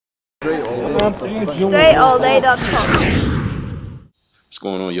DreAllDay.com. What's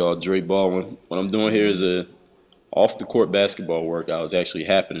going on, y'all? Dre Baldwin. What I'm doing here is a off-the-court basketball workout. It's actually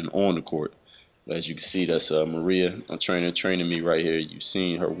happening on the court. But as you can see, that's Maria, a trainer, training me right here. You've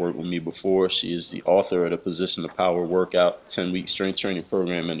seen her work with me before. She is the author of the Position to Power workout, 10-week strength training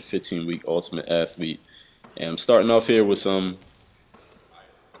program, and the 15-week Ultimate Athlete. And I'm starting off here with some,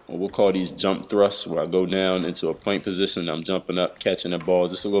 we'll call these jump thrusts, where I go down into a plank position. I'm jumping up, catching the ball.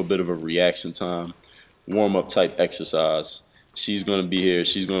 Just a little bit of a reaction time, warm-up type exercise. She's going to be here.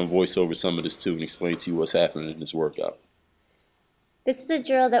 She's going to voice over some of this too and explain to you what's happening in this workout. This is a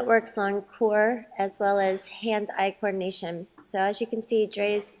drill that works on core as well as hand-eye coordination. So as you can see,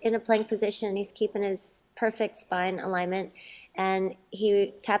 Dre's in a plank position. He's keeping his perfect spine alignment, and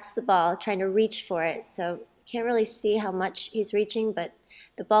he taps the ball, trying to reach for it. So you can't really see how much he's reaching, but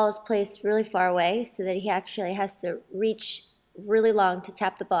the ball is placed really far away so that he actually has to reach really long to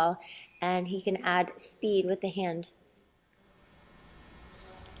tap the ball, and he can add speed with the hand.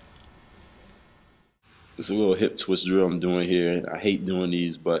 It's a little hip twist drill I'm doing here. I hate doing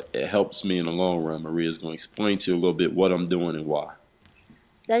these, but it helps me in the long run. Maria's going to explain to you a little bit what I'm doing and why.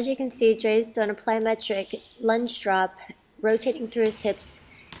 So as you can see, Dre's doing a plyometric lunge drop, rotating through his hips,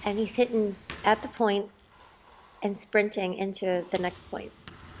 and he's hitting at the point and sprinting into the next point.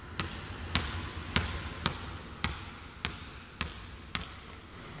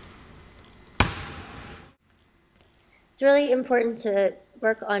 It's really important to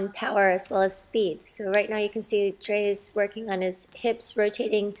work on power as well as speed. So right now you can see Dre is working on his hips,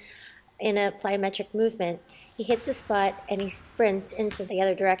 rotating in a plyometric movement. He hits the spot and he sprints into the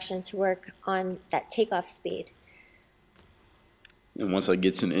other direction to work on that takeoff speed. And once I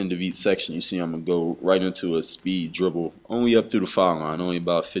get to the end of each section, you see I'm going to go right into a speed dribble, only up through the foul line, only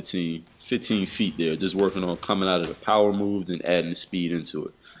about 15 feet there, just working on coming out of the power move and adding the speed into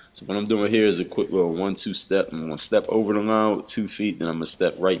it. So what I'm doing here is a quick little 1-2 step. I'm going to step over the line with 2 feet, then I'm going to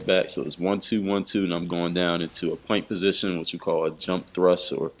step right back. So it's 1-2, 1-2, and I'm going down into a plank position, which we call a jump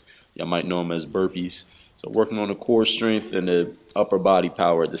thrust, or y'all might know them as burpees. So working on the core strength and the upper body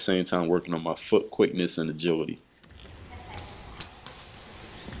power at the same time, working on my foot quickness and agility.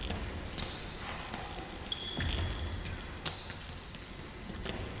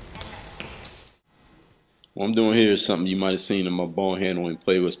 What I'm doing here is something you might have seen in my ball handling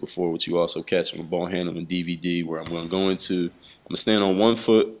playlist before, which you also catch on the ball handling DVD, where I'm going to stand on one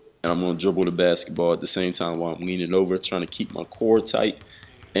foot and I'm going to dribble the basketball at the same time while I'm leaning over, trying to keep my core tight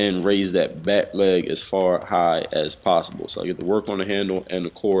and raise that back leg as far high as possible. So I get to work on the handle and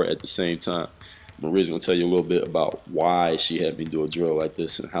the core at the same time. Maria's going to tell you a little bit about why she had me do a drill like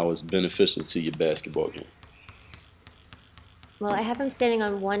this and how it's beneficial to your basketball game. Well, I have him standing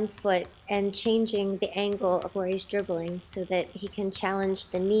on one foot and changing the angle of where he's dribbling so that he can challenge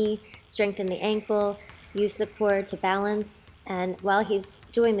the knee, strengthen the ankle, use the core to balance. And while he's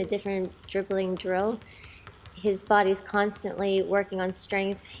doing the different dribbling drill, his body's constantly working on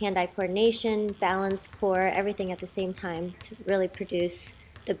strength, hand-eye coordination, balance, core, everything at the same time to really produce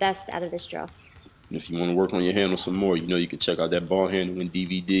the best out of this drill. And if you want to work on your handle some more, you know you can check out that ball handling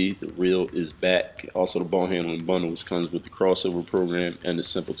DVD. The reel is back. Also, the ball handling bundle, which comes with the crossover program and the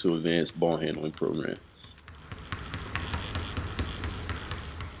simple to advanced ball handling program.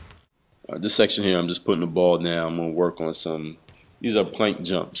 This section here, I'm just putting the ball down. I'm going to work on some, these are plank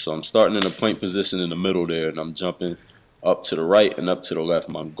jumps. So I'm starting in a plank position in the middle there, and I'm jumping up to the right and up to the left.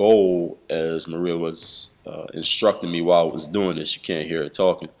 My goal, as Maria was instructing me while I was doing this, you can't hear her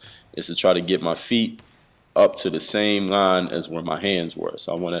talking, is to try to get my feet up to the same line as where my hands were.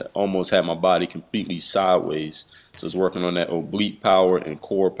 So I want to almost have my body completely sideways. So it's working on that oblique power and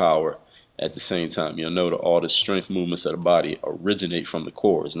core power at the same time. You'll know that all the strength movements of the body originate from the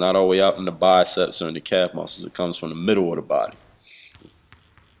core. It's not all the way out in the biceps or in the calf muscles. It comes from the middle of the body.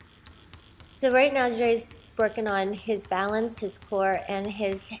 So right now Dre's working on his balance, his core, and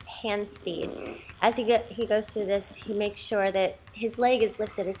his hand speed. As he goes through this, he makes sure that his leg is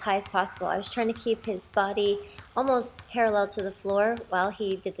lifted as high as possible. I was trying to keep his body almost parallel to the floor while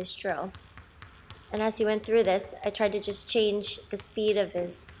he did this drill. And as he went through this, I tried to just change the speed of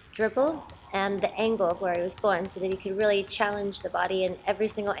his dribble and the angle of where he was going so that he could really challenge the body in every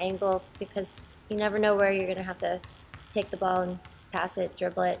single angle, because you never know where you're going to have to take the ball and pass it,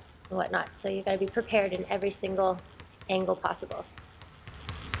 dribble it, and whatnot. So you've got to be prepared in every single angle possible.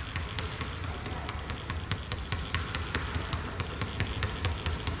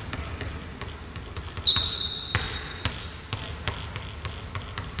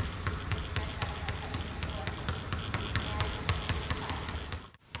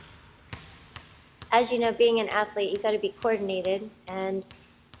 As you know, being an athlete, you've got to be coordinated, and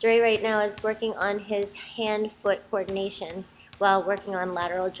Dre right now is working on his hand-foot coordination while working on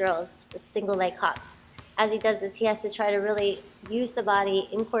lateral drills with single leg hops. As he does this, he has to try to really use the body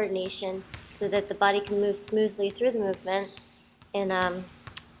in coordination so that the body can move smoothly through the movement and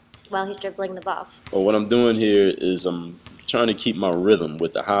while he's dribbling the ball. Well, what I'm doing here is I'm trying to keep my rhythm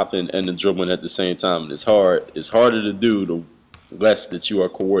with the hopping and the dribbling at the same time. And it's hard. It's harder to do the less that you are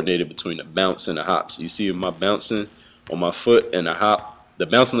coordinated between the bounce and the hop. So you see my bouncing on my foot and the hop, the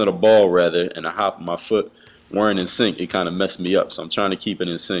bouncing of the ball rather, and the hop of my foot weren't in sync. It kind of messed me up. So I'm trying to keep it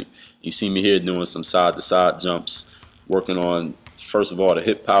in sync. You see me here doing some side-to-side jumps, working on, first of all, the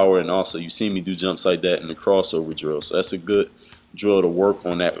hip power, and also you see me do jumps like that in the crossover drill. So that's a good drill to work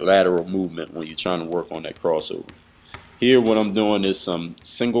on that lateral movement when you're trying to work on that crossover. Here what I'm doing is some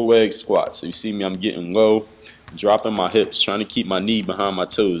single leg squats. So you see me, I'm getting low, dropping my hips, trying to keep my knee behind my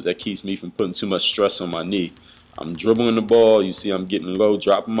toes. That keeps me from putting too much stress on my knee. I'm dribbling the ball. You see I'm getting low,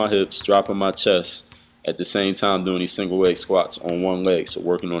 dropping my hips, dropping my chest, at the same time doing these single leg squats on one leg. So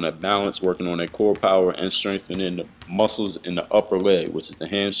working on that balance, working on that core power, and strengthening the muscles in the upper leg, which is the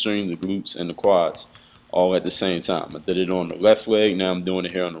hamstring, the glutes, and the quads, all at the same time. I did it on the left leg, now I'm doing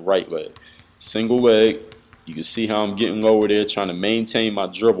it here on the right leg. Single leg, you can see how I'm getting lower there, trying to maintain my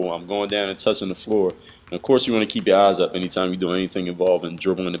dribble. I'm going down and touching the floor. And of course you want to keep your eyes up anytime you're doing anything involving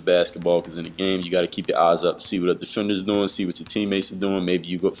dribbling the basketball, because in the game you got to keep your eyes up, see what the defender's doing, see what your teammates are doing. Maybe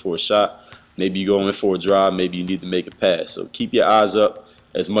you go for a shot, maybe you go in for a drive, maybe you need to make a pass. So keep your eyes up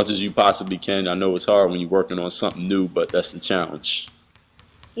as much as you possibly can. I know it's hard when you're working on something new, but that's the challenge.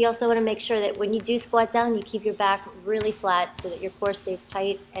 You also want to make sure that when you do squat down, you keep your back really flat so that your core stays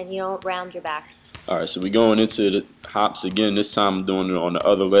tight and you don't round your back. All right, so we're going into the hops again. This time I'm doing it on the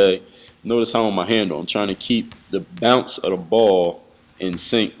other leg. Notice how on my handle, I'm trying to keep the bounce of the ball in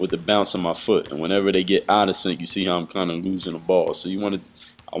sync with the bounce of my foot. And whenever they get out of sync, you see how I'm kind of losing the ball. So I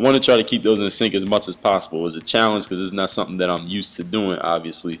want to try to keep those in sync as much as possible. It's a challenge because it's not something that I'm used to doing,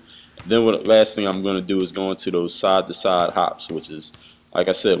 obviously. And then the last thing I'm going to do is go into those side-to-side hops, which is, like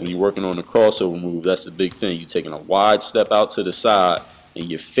I said, when you're working on the crossover move, that's the big thing. You're taking a wide step out to the side, and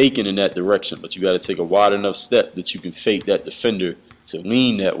you're faking in that direction. But you got to take a wide enough step that you can fake that defender to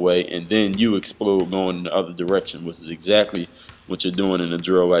lean that way, and then you explode going in the other direction, which is exactly what you're doing in a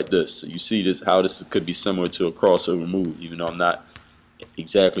drill like this. So you see this, how this could be similar to a crossover move, even though I'm not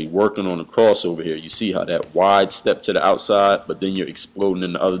exactly working on a crossover here. You see how that wide step to the outside, but then you're exploding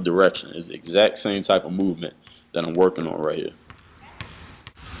in the other direction. It's the exact same type of movement that I'm working on right here.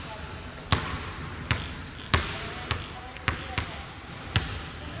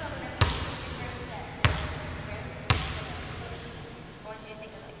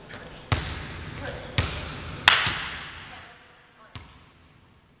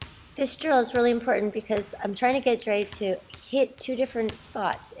 This drill is really important because I'm trying to get Dre to hit two different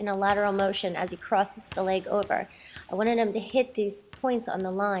spots in a lateral motion as he crosses the leg over. I wanted him to hit these points on the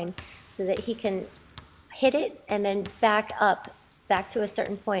line so that he can hit it and then back up, back to a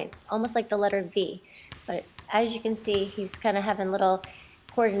certain point, almost like the letter V. But as you can see, he's kind of having little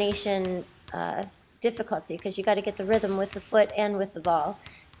coordination difficulty because you got to get the rhythm with the foot and with the ball.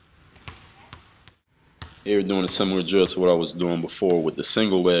 Here we're doing a similar drill to what I was doing before with the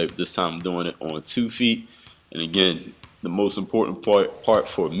single leg. This time I'm doing it on 2 feet. And again, the most important part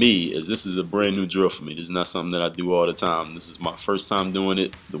for me is this is a brand new drill for me. This is not something that I do all the time. This is my first time doing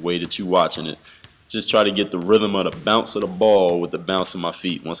it the way that you're watching it. Just try to get the rhythm of the bounce of the ball with the bounce of my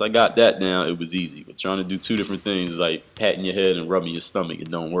feet. Once I got that down, it was easy. But trying to do two different things like patting your head and rubbing your stomach,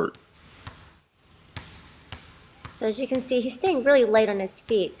 it don't work. So as you can see, he's staying really light on his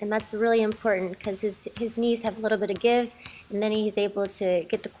feet, and that's really important because his knees have a little bit of give, and then he's able to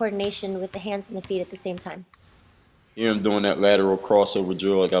get the coordination with the hands and the feet at the same time. Here I'm doing that lateral crossover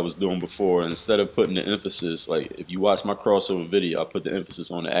drill like I was doing before, and instead of putting the emphasis, like if you watch my crossover video, I put the emphasis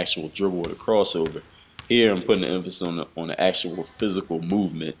on the actual dribble or the crossover. Here I'm putting the emphasis on the actual physical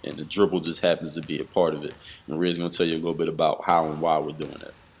movement, and the dribble just happens to be a part of it. Maria's going to tell you a little bit about how and why we're doing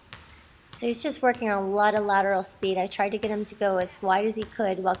it. So he's just working on a lot of lateral speed. I tried to get him to go as wide as he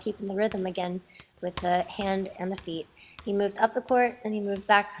could while keeping the rhythm again with the hand and the feet. He moved up the court, and he moved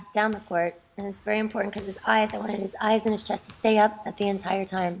back down the court. And it's very important because I wanted his eyes and his chest to stay up at the entire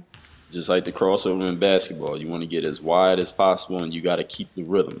time. Just like the crossover in basketball, you want to get as wide as possible, and you got to keep the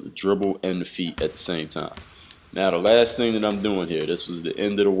rhythm, the dribble and the feet at the same time. Now the last thing that I'm doing here, this was the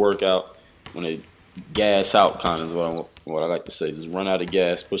end of the workout, when they gas out kind of is what I like to say. Just run out of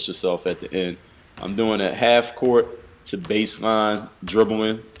gas, push yourself at the end. I'm doing a half court to baseline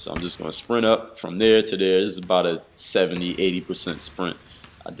dribbling. So I'm just going to sprint up from there to there. This is about a 70–80% sprint.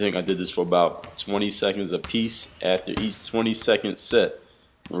 I think I did this for about 20 seconds a piece. After each 20-second set,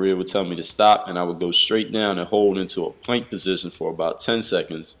 Maria would tell me to stop, and I would go straight down and hold into a plank position for about 10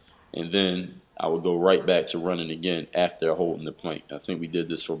 seconds, and then I would go right back to running again after holding the plank. I think we did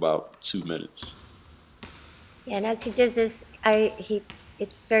this for about 2 minutes. Yeah, and as he did this,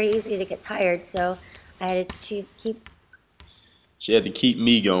 it's very easy to get tired, so I had to She had to keep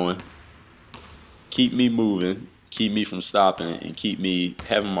me going, keep me moving, keep me from stopping, and keep me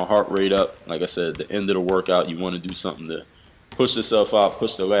having my heart rate up. Like I said, at the end of the workout, you want to do something to push yourself out,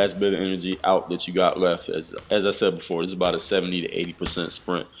 push the last bit of energy out that you got left. As I said before, this is about a 70 to 80%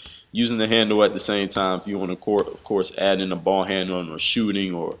 sprint. Using the handle at the same time, if you on the court, of course, adding a ball handling or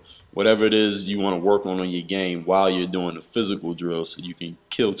shooting or whatever it is you want to work on your game while you're doing the physical drill, so you can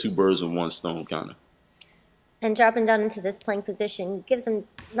kill two birds with one stone, kind of. And dropping down into this plank position gives him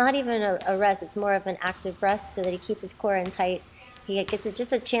not even a rest, it's more of an active rest so that he keeps his core in tight. He gets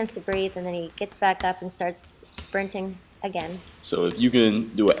just a chance to breathe, and then he gets back up and starts sprinting again. So if you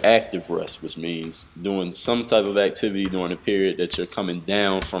can do an active rest, which means doing some type of activity during a period that you're coming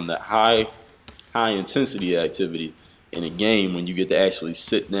down from the high intensity activity in a game, when you get to actually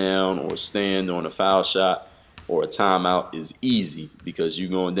sit down or stand on a foul shot or a timeout, is easy because you're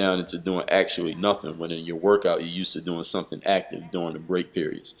going down into doing actually nothing, when in your workout you're used to doing something active during the break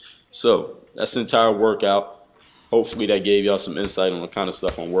periods. So that's the entire workout. Hopefully that gave y'all some insight on the kind of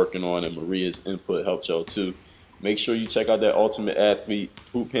stuff I'm working on, and Maria's input helped y'all too. Make sure you check out that Ultimate Athlete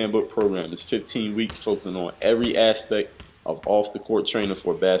Hoop Handbook program. It's 15 weeks focusing on every aspect of off-the-court training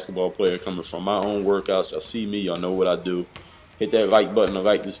for a basketball player, coming from my own workouts. Y'all see me, y'all know what I do. Hit that like button to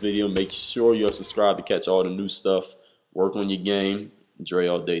like this video. Make sure you're subscribed to catch all the new stuff. Work on your game.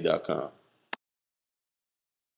 DreAllDay.com.